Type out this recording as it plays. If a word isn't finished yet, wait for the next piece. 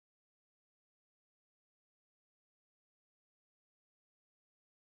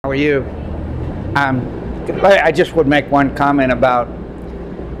are you? I just would make one comment about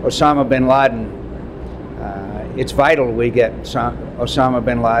Osama Bin Laden. It's vital we get Osama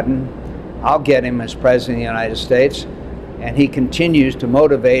Bin Laden. I'll get him as President of the United States, and he continues to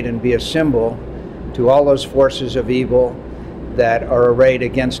motivate and be a symbol to all those forces of evil that are arrayed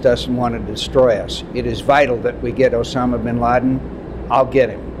against us and want to destroy us. It is vital that we get Osama Bin Laden. I'll get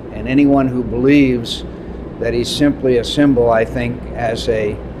him. And anyone who believes that he's simply a symbol, I think, has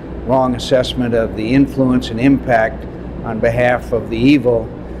a wrong assessment of the influence and impact on behalf of the evil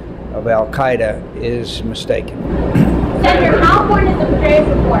of Al-Qaeda is mistaken. Senator, how important is the Petraeus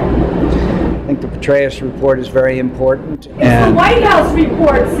report? I think the Petraeus report is very important. It's the White House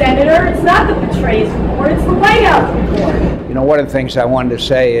report, Senator. It's not the Petraeus report. It's the White House report. You know, one of the things I wanted to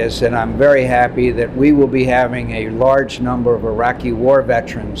say is that I'm very happy that we will be having a large number of Iraqi war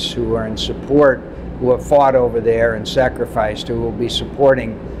veterans who are in support, who have fought over there and sacrificed, who will be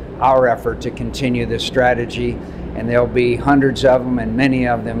supporting our effort to continue this strategy. And there'll be hundreds of them, and many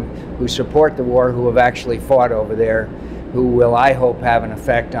of them who support the war, who have actually fought over there, who will, I hope, have an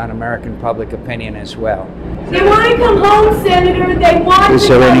effect on American public opinion as well. They want to come home, Senator. They want Is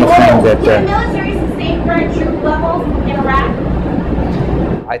to there come anything home. that Will the military sustain current troop levels in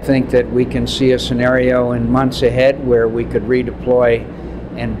Iraq? I think that we can see a scenario in months ahead where we could redeploy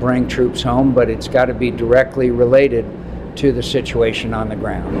and bring troops home, but it's got to be directly related to the situation on the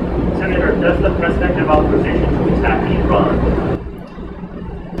ground. Senator, does the president have authorization to attack Iran?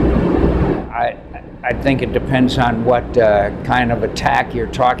 I think it depends on what kind of attack you're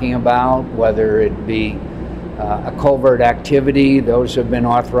talking about, whether it be a covert activity. Those have been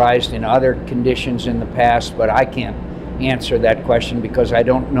authorized in other conditions in the past, but I can't answer that question because I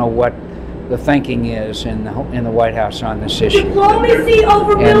don't know what the thinking is in the White House on this issue. Diplomacy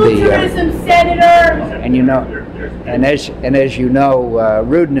over militarism, Senator. And you know, and as you know,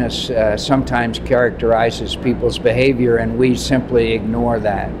 rudeness sometimes characterizes people's behavior, and we simply ignore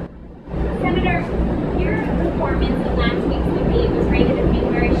that. Senator, your performance in last week's debate was rated as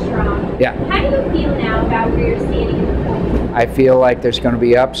being very strong. Yeah. How do you feel now about where you're standing in the polls? I feel like there's going to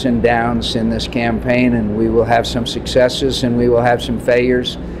be ups and downs in this campaign, and we will have some successes and we will have some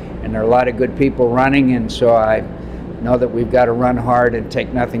failures. And there are a lot of good people running, and so I know that we've got to run hard and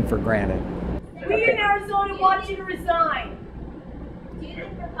take nothing for granted. We in Arizona want you to resign. Do you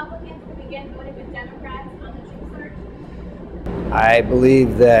think Republicans will begin voting with Democrats on the troop surge? I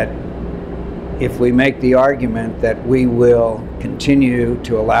believe that if we make the argument that we will continue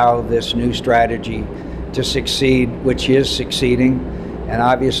to allow this new strategy to succeed, which is succeeding, and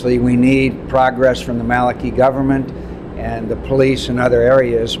obviously we need progress from the Maliki government and the police and other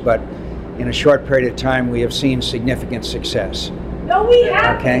areas, but in a short period of time we have seen significant success. No, we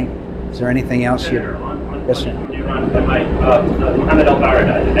haven't. Okay. Is there anything else you? Yes, sir. Mohammed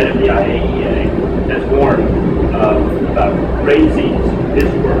al-Baradei, the head of the IAEA, has warned about crazies, his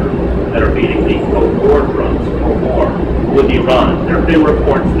word, that are beating the war drums for war with Iran. There have been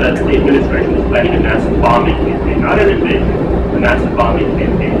reports that the administration is planning a massive bombing campaign, not an invasion, a massive bombing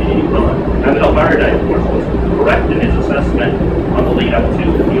campaign in Iran. Mohammed al-Baradei, of course, was correct in his assessment on the lead up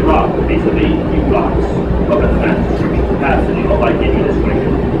to Iraq, vis-a-vis Iraq's of its mass destruction capacity, unlike the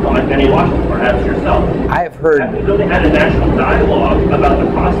administration, unlike many Washington, perhaps yourself. I have heard. Have we really had a national dialogue about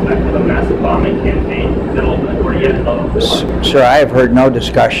the prospect of a massive bombing campaign or yet another war? Sir, I have heard no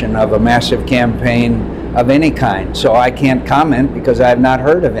discussion of a massive campaign of any kind, so I can't comment because I have not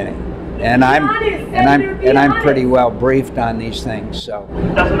heard of any. And I'm pretty well briefed on these things. So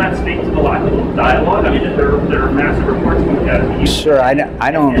doesn't that speak to the lack of dialogue? I mean, there are massive reports coming out of the Sir, I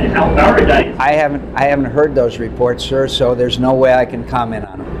don't. I haven't heard those reports, sir. So there's no way I can comment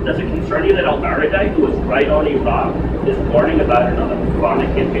on them. Does it concern you that al-Baradei, who was right on Iraq, is warning about another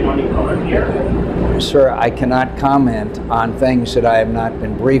bombing campaign on Iran here? Sir, I cannot comment on things that I have not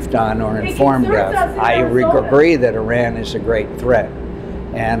been briefed on or informed of. I agree that Iran is a great threat.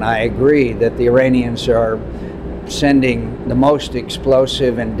 And I agree that the Iranians are sending the most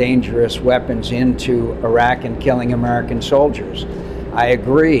explosive and dangerous weapons into Iraq and killing American soldiers. I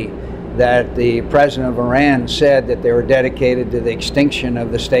agree that the president of Iran said that they were dedicated to the extinction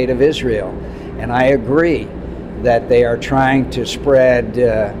of the state of Israel. And I agree that they are trying to spread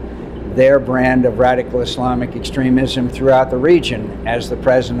their brand of radical Islamic extremism throughout the region, as the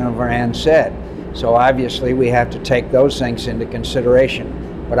president of Iran said. So obviously we have to take those things into consideration.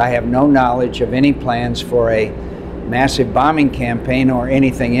 But I have no knowledge of any plans for a massive bombing campaign or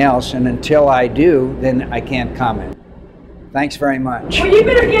anything else, and until I do, then I can't comment. Thanks very much. Well, you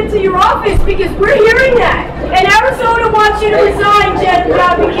better get to your office because we're hearing that. And Arizona wants you to resign,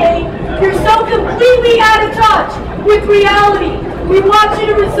 John McCain. You're so completely out of touch with reality. We want you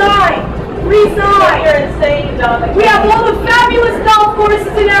to resign. Resign. You're insane, John McCain. We have all the fabulous golf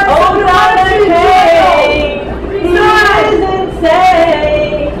courses in Arizona. John McCain. Resign. He is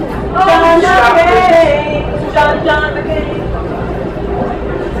insane. John McCain. John McCain.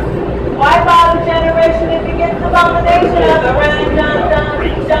 Wipe out a generation if you get the abomination of the rain.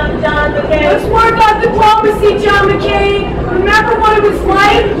 John McCain. Let's work on diplomacy, John McCain. Remember what it was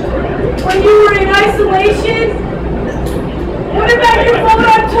like when you were in isolation? What about your vote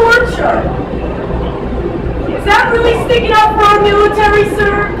on torture? Is that really sticking up for our military,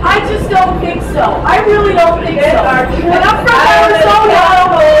 sir? I just don't think so. I really don't think so. And I'm